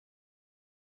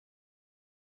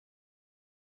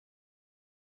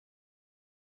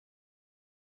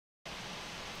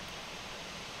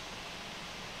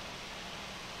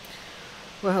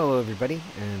Well, hello everybody,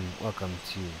 and welcome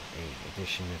to a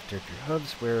edition of Derp Your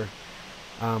Hooves, where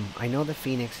I know the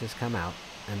Fenix has come out,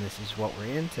 and this is what we're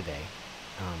in today,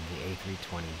 the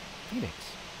A320 Fenix.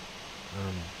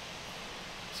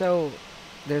 So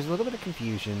there's a little bit of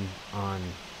confusion on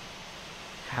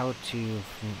how to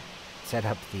set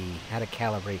up how to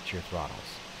calibrate your throttles.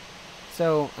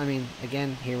 So, I mean,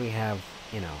 again, here we have,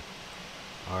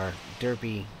 our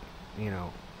derpy,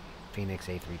 Fenix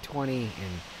A320,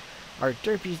 and our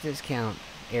Derpy's Discount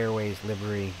Airways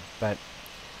livery, but,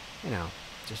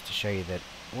 just to show you that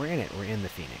we're in it. We're in the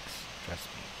Fenix. Trust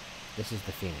me. This is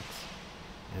the Fenix.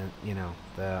 And,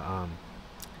 the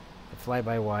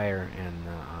fly-by-wire and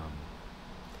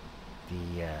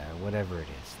the whatever it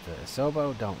is, the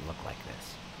Sobo don't look like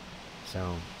this.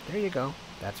 So, there you go.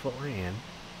 That's what we're in.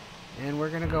 And we're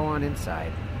going to go on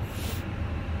inside.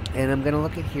 And I'm going to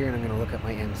look at here, and I'm going to look at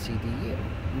my MCDU.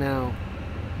 Now,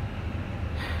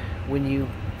 when you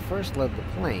first load the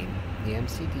plane, the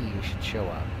MCDU should show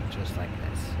up just like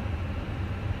this,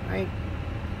 right?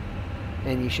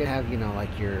 And you should have,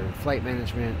 like your flight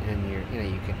management and your,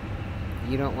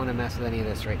 you don't want to mess with any of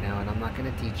this right now, and I'm not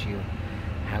going to teach you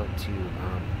how to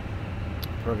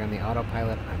program the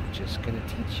autopilot. I'm just going to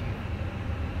teach you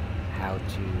how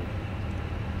to,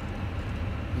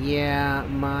 yeah,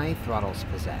 my throttle's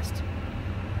possessed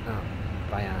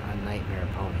by a nightmare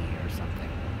pony or something.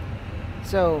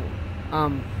 So,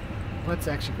 let's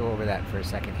actually go over that for a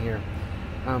second here.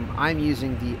 I'm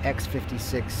using the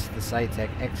X56, the Cytec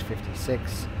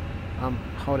X56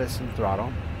 Hooves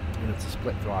throttle, and it's a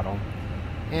split throttle.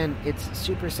 And it's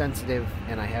super sensitive,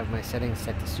 and I have my settings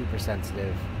set to super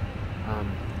sensitive.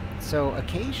 So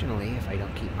occasionally, if I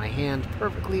don't keep my hand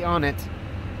perfectly on it,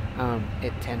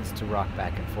 it tends to rock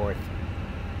back and forth.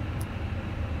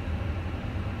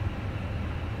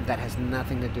 That has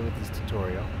nothing to do with this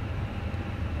tutorial.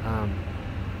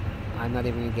 I'm not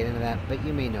even going to get into that, but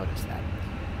you may notice that.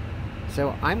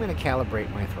 So I'm going to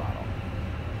calibrate my throttle,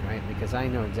 right? Because I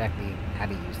know exactly how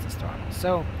to use this throttle.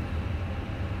 So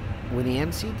when the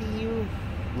MCDU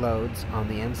loads on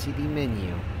the MCD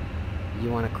menu,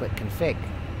 you want to click config,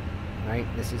 right?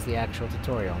 This is the actual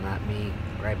tutorial, not me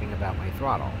griping about my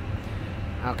throttle.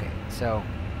 Okay, so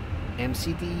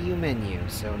MCDU menu,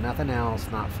 so nothing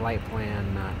else, not flight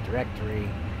plan, not directory.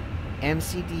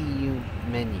 MCDU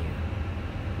menu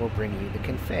will bring you the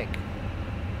config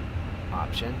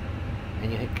option,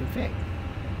 and you hit config.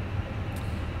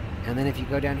 And then if you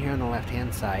go down here on the left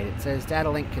hand side, it says data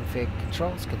link config,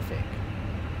 controls config,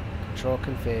 control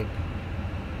config,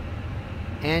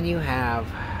 and you have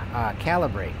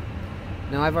calibrate.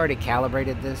 Now I've already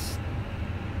calibrated this,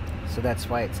 so that's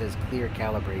why it says clear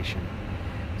calibration.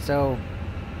 So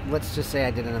let's just say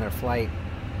I did another flight.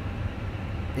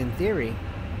 In theory,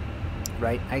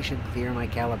 right, I should clear my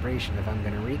calibration if I'm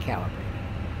going to recalibrate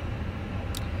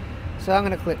it. So I'm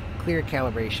going to click clear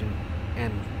calibration,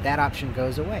 and that option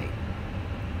goes away.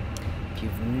 If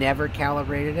you've never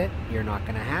calibrated it, you're not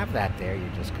going to have that there.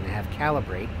 You're just going to have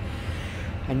calibrate,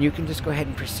 and you can just go ahead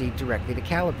and proceed directly to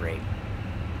calibrate.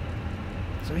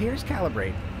 So here's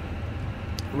calibrate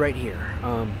right here.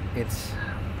 It's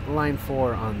line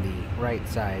 4 on the right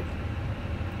side,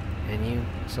 and you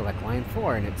select line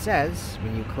 4, and it says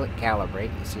when you click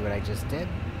calibrate, you see what I just did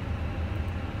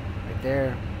right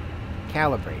there,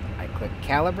 calibrate. I click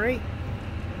calibrate.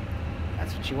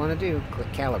 That's what you want to do.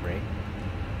 Click calibrate,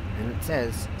 and it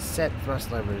says set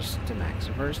thrust levers to max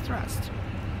reverse thrust,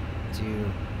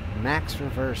 to max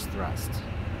reverse thrust.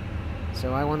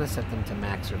 So I want to set them to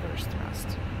max reverse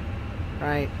thrust.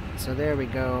 Right, so there we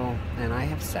go, and I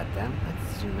have set them.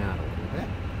 Let's zoom out a little bit.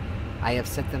 I have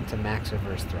set them to max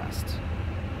reverse thrust.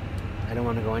 I don't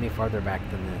want to go any farther back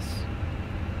than this.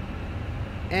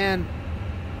 And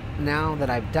now that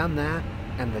I've done that,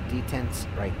 and the detent's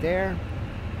right there,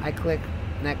 I click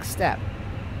next step,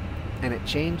 and it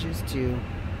changes to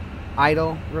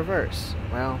idle reverse.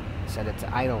 Well, set it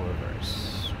to idle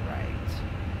reverse, right?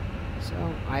 So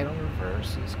idle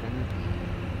reverse is going to be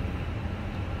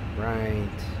right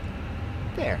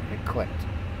there. It clicked.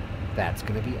 That's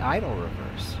going to be idle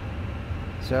reverse.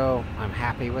 So I'm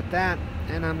happy with that,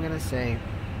 and I'm going to say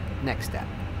next step.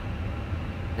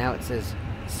 Now it says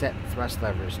set thrust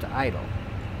levers to idle.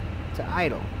 To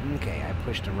idle. Okay, I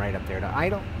pushed them right up there to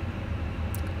idle.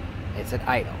 It's at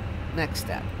idle. Next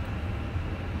step.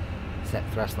 Set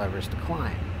thrust levers to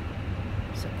climb.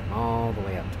 Set them all the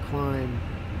way up to climb.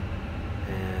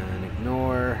 And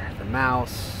ignore the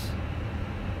mouse.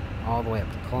 All the way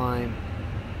up to climb.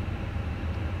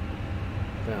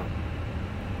 Boom.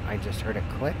 I just heard it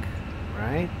click,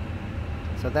 right?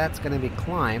 So that's going to be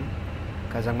climb,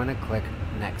 because I'm going to click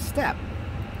next step.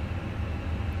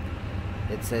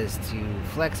 it says to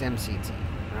flex MCT,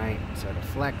 right? So to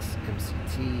flex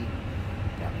MCT,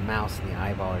 that mouse and the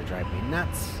eyeball are driving me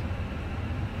nuts.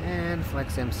 And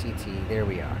flex MCT, there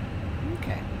we are.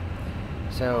 Okay.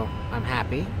 So I'm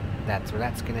happy. That's where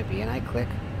that's going to be. And I click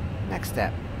next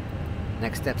step.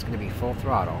 Next step's going to be full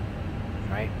throttle,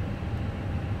 right?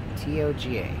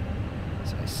 TOGA.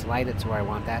 So I slide it to where I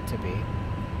want that to be.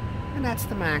 And that's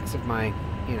the max of my,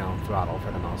 throttle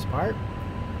for the most part.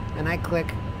 And I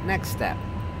click next step,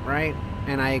 right?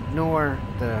 And I ignore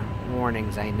the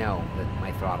warnings I know that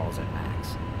my throttle's at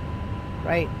max,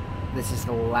 right? This is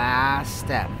the last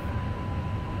step.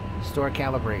 Store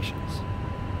calibrations.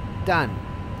 Done.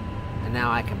 And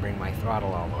now I can bring my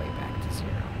throttle all the way back to 0.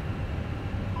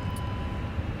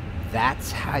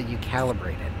 That's how you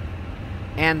calibrate it.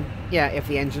 And yeah, if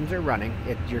the engines are running,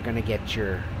 you're going to get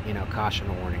your, caution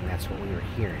warning. That's what we were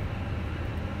hearing.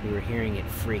 We were hearing it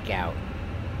freak out,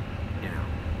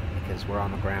 because we're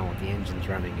on the ground with the engines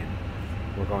running and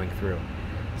we're going through.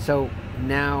 So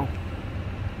now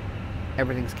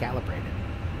everything's calibrated.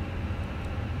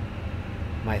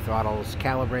 My throttle's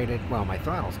calibrated. Well, my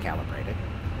throttle's calibrated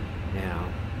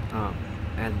now,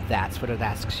 and that's what it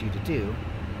asks you to do.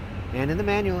 And in the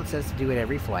manual it says to do it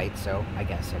every flight, so I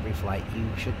guess every flight you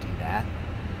should do that,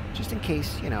 just in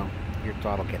case, your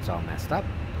throttle gets all messed up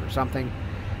or something.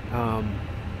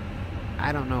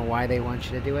 I don't know why they want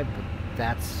you to do it, but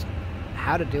that's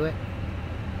how to do it.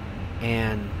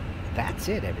 And that's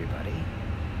it, everybody.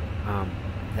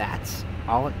 That's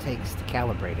all it takes to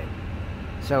calibrate it.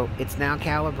 So it's now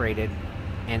calibrated,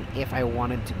 and if I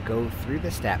wanted to go through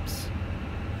the steps,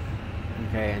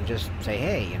 okay, and just say,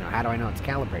 hey, how do I know it's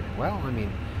calibrated? Well, I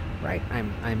mean, right,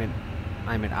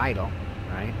 I'm at idle,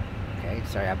 right? Okay,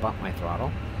 sorry, I bumped my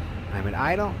throttle. I'm at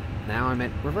idle. Now I'm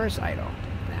at reverse idle.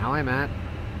 Now I'm at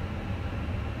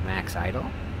max idle.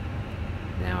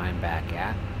 Now I'm back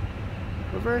at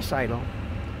reverse idle.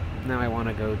 Now I want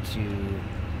to go to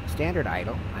standard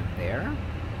idle. I'm there.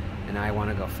 And I want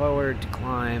to go forward to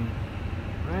climb,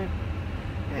 right?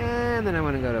 And then I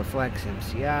want to go to flex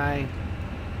MCI.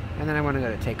 And then I want to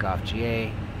go to takeoff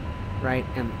GA, right?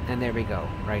 And there we go,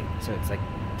 right? So it's like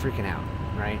freaking out,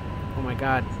 right? Oh my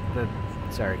God,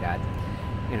 sorry God,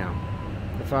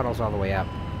 the throttle's all the way up,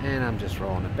 and I'm just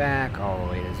rolling it back all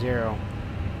the way to 0.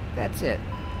 That's it.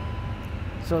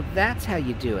 So that's how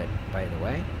you do it, by the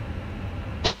way.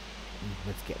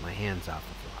 Let's get my hands off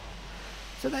the throttle.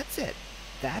 So that's it.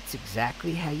 That's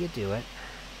exactly how you do it.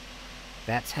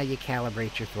 That's how you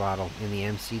calibrate your throttle in the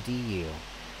MCDU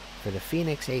for the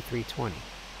Fenix A320.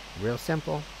 Real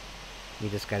simple. You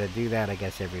just got to do that, I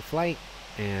guess, every flight,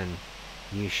 and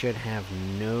you should have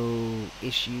no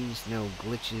issues, no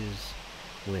glitches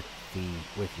with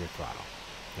your throttle.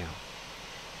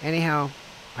 Anyhow,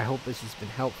 I hope this has been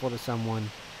helpful to someone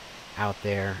out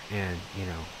there, and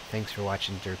thanks for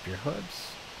watching Derp Your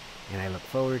Hooves, and I look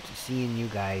forward to seeing you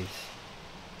guys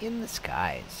in the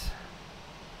skies.